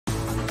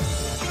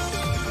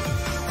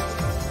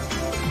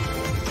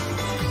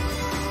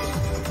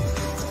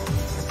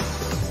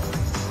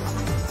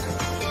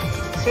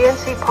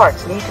CNC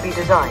parts need to be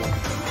designed.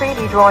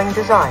 3D drawing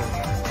design.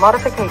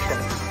 Modification.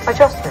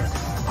 Adjustment.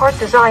 Part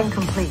design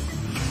complete.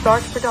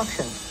 Start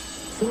production.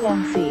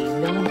 CNC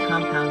milling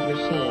compound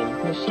machine.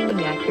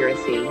 Machining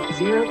accuracy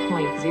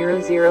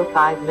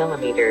 0.005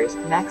 millimeters.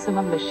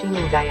 Maximum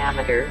machining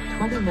diameter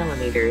 20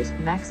 millimeters.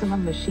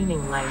 Maximum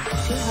machining length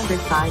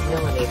 205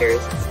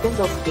 millimeters.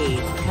 Spindle speed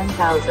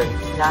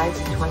 10,000. Knives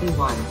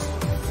 21.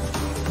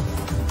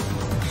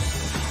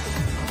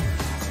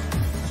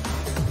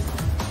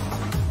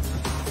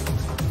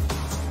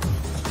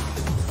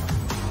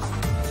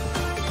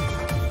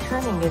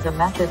 Turning is a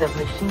method of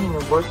machining a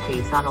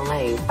workpiece on a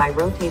lathe by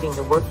rotating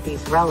the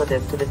workpiece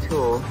relative to the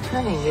tool.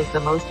 Turning is the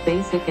most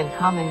basic and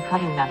common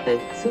cutting method,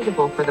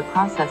 suitable for the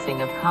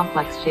processing of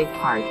complex shaped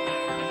parts.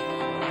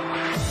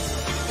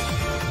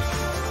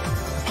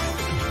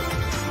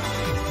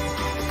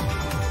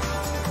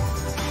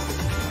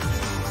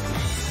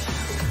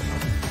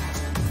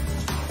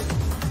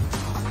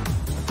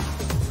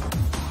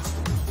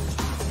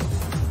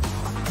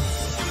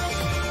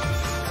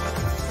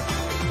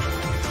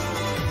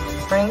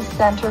 Brain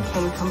Center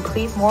can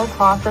complete more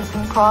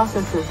processing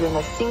processes in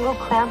a single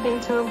clamping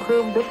to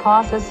improve the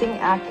processing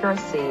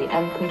accuracy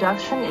and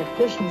production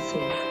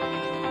efficiency.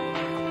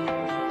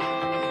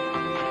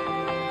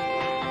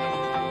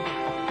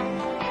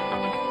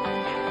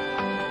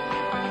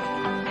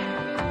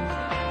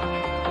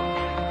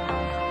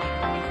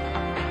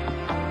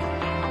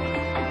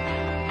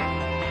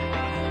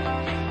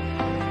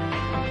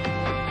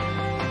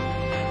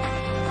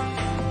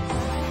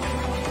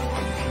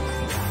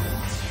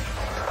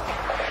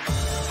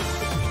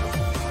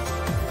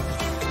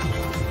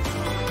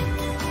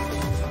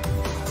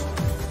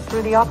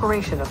 Through the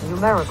operation of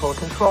numerical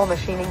control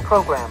machining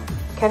program,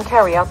 can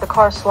carry out the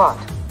car slot,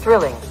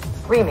 drilling,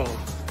 reaming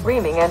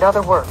and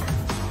other work.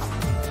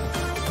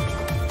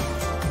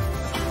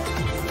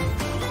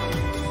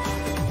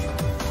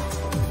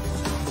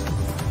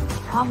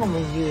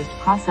 Commonly used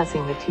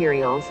processing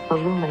materials: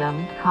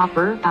 aluminum,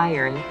 copper,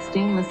 iron,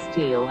 stainless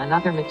steel and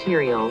other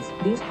materials.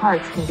 These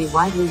parts can be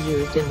widely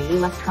used in the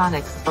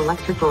electronics,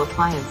 electrical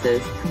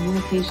appliances,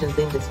 communications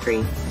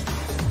industry.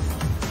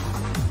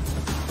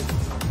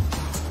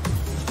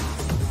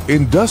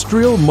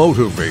 Industrial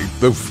Motivate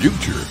the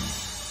future.